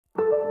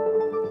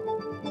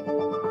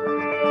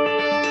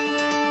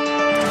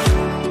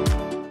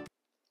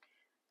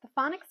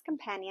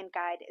Companion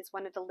Guide is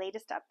one of the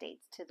latest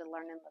updates to the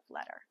Learn and Live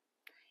letter.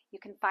 You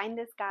can find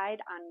this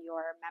guide on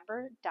your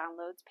member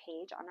downloads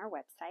page on our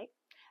website,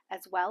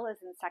 as well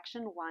as in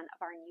section 1 of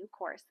our new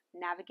course,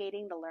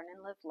 Navigating the Learn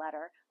and Live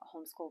Letter, a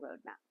Homeschool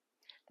Roadmap.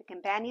 The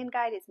Companion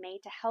Guide is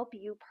made to help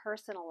you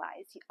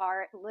personalize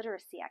our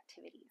literacy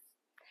activities.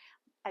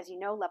 As you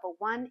know, Level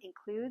 1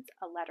 includes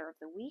a letter of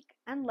the week,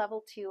 and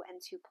Level 2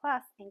 and 2+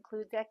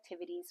 includes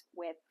activities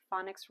with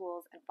phonics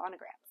rules and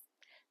phonograms.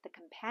 The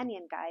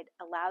Companion Guide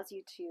allows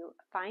you to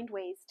find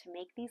ways to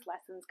make these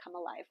lessons come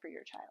alive for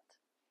your child.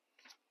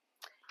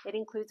 It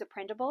includes a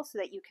printable so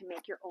that you can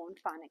make your own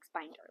phonics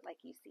binder like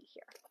you see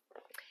here.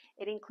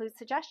 It includes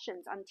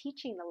suggestions on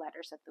teaching the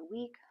letters of the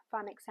week,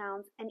 phonics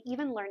sounds, and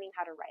even learning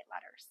how to write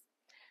letters.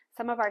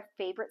 Some of our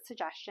favorite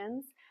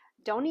suggestions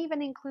don't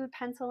even include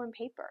pencil and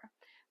paper.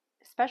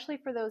 Especially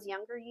for those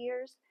younger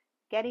years,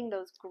 getting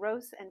those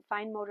gross and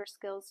fine motor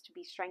skills to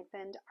be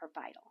strengthened are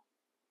vital.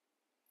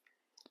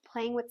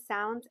 Playing with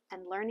sounds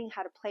and learning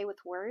how to play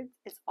with words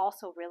is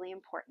also really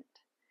important.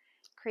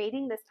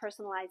 Creating this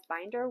personalized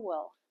binder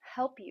will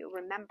help you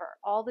remember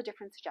all the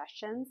different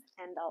suggestions,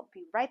 and they'll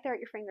be right there at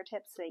your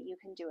fingertips so that you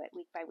can do it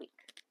week by week.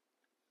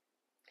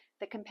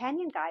 The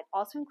Companion Guide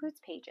also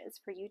includes pages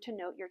for you to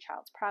note your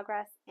child's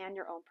progress and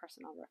your own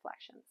personal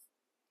reflections.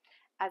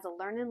 As a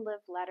Learn and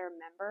Live letter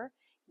member,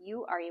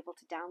 you are able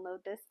to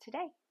download this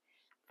today.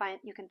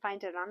 You can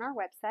find it on our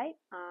website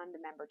on the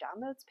member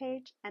downloads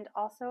page and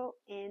also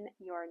in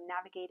your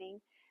Navigating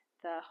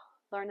the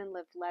Learn and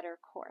Live letter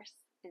course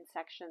in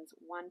sections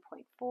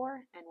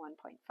 1.4 and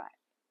 1.5.